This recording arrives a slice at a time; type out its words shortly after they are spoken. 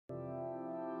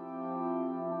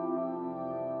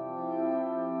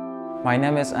My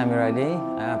name is Amir Ali,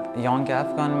 a young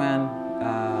Afghan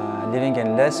man living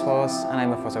in Lesbos, and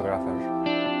I'm a photographer.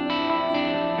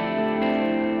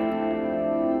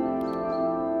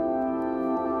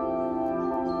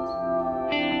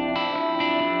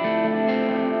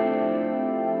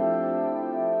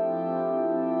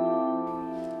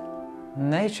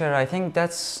 Nature, I think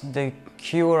that's the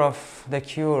cure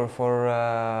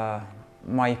for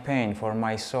my pain, for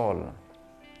my soul.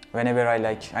 Whenever I'm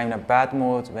in a bad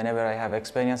mood, whenever I have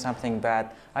experienced something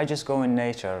bad, I just go in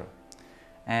nature.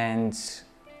 And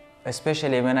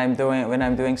especially when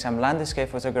I'm doing some landscape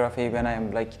photography, when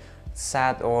I'm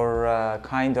sad or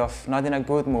kind of not in a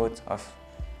good mood of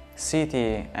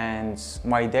city and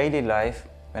my daily life,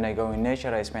 when I go in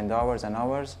nature, I spend hours and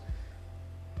hours.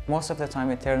 Most of the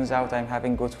time it turns out I'm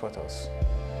having good photos.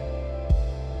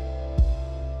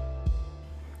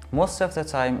 Most of the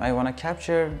time I want to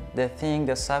capture the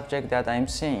subject that I'm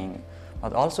seeing,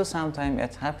 but also sometimes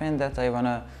it happens that I want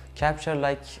to capture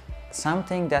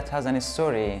something that has a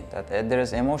story, that there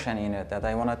is emotion in it, that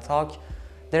I want to talk.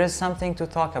 There is something to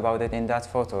talk about it in that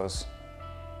photos.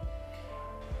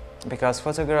 Because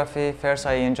photography, first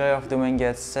I enjoy of doing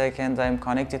it, second I'm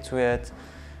connected to it,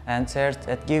 and third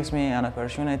it gives me an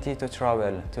opportunity to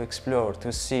travel, to explore,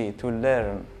 to see, to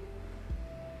learn,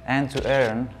 and to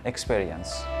earn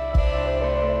experience.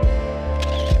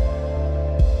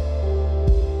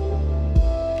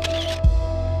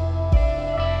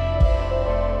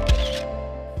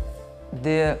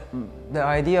 The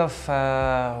idea of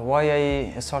why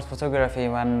I start photography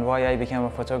and why I became a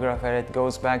photographer, it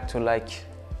goes back to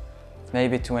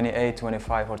maybe 28,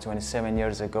 25 or 27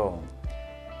 years ago.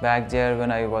 Back there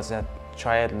when I was a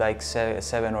child,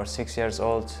 7 or 6 years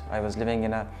old, I was living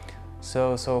in a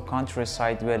so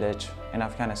countryside village in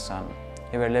Afghanistan.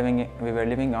 We were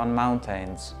living on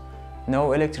mountains.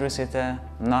 No electricity,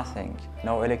 nothing.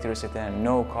 No electricity,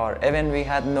 no car. Even we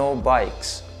had no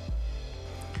bikes.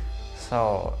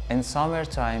 So in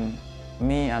summertime,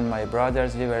 me and my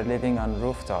brothers, we were living on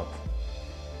rooftop,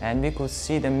 and we could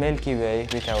see the Milky Way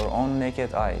with our own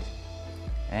naked eye.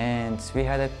 And we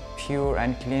had a pure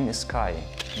and clean sky,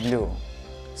 blue.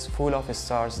 It's full of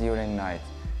stars during night.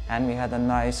 And we had a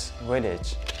nice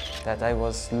village that I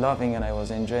was loving and I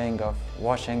was enjoying of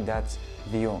watching that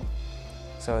view.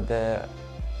 So the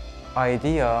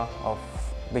idea of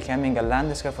becoming a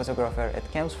landscape photographer, it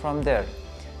comes from there.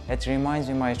 It reminds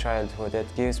me of my childhood. It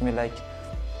gives me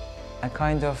a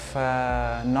kind of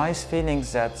nice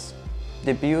feelings that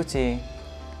the beauty,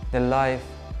 the life,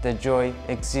 the joy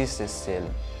exists still.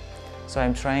 So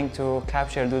I'm trying to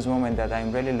capture those moments that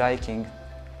I'm really liking.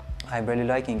 I'm really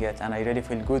liking it and I really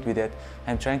feel good with it.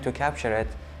 I'm trying to capture it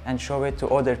and show it to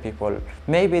other people.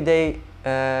 Maybe they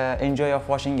enjoy of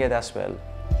watching it as well.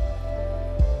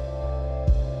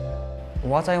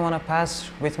 What I want to pass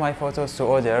with my photos to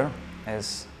others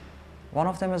is, one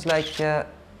of them is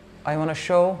I want to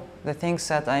show the things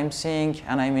that I'm seeing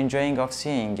and I'm enjoying of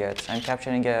seeing it. I'm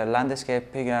capturing a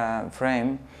landscape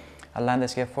frame, a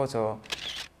landscape photo.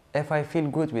 If I feel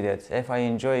good with it, if I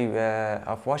enjoy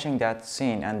of watching that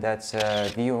scene and that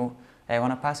view, I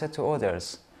want to pass it to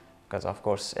others. Because of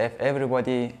course, if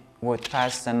everybody would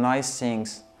pass the nice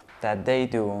things that they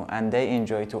do and they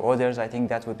enjoy to others, I think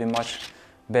that would be much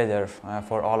better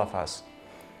for all of us.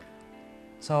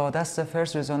 So that's the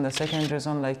first reason. The second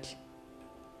reason,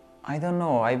 I don't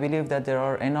know, I believe that there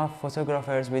are enough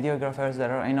photographers, videographers,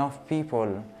 there are enough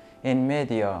people in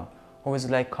media who is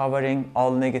covering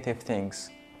all negative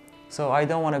things. So I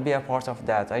don't want to be a part of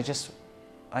that.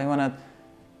 I want to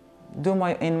do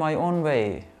in my own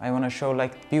way. I want to show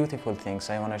beautiful things.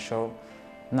 I want to show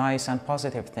nice and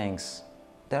positive things.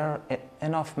 There are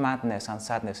enough madness and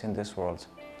sadness in this world,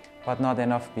 but not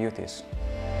enough beauties.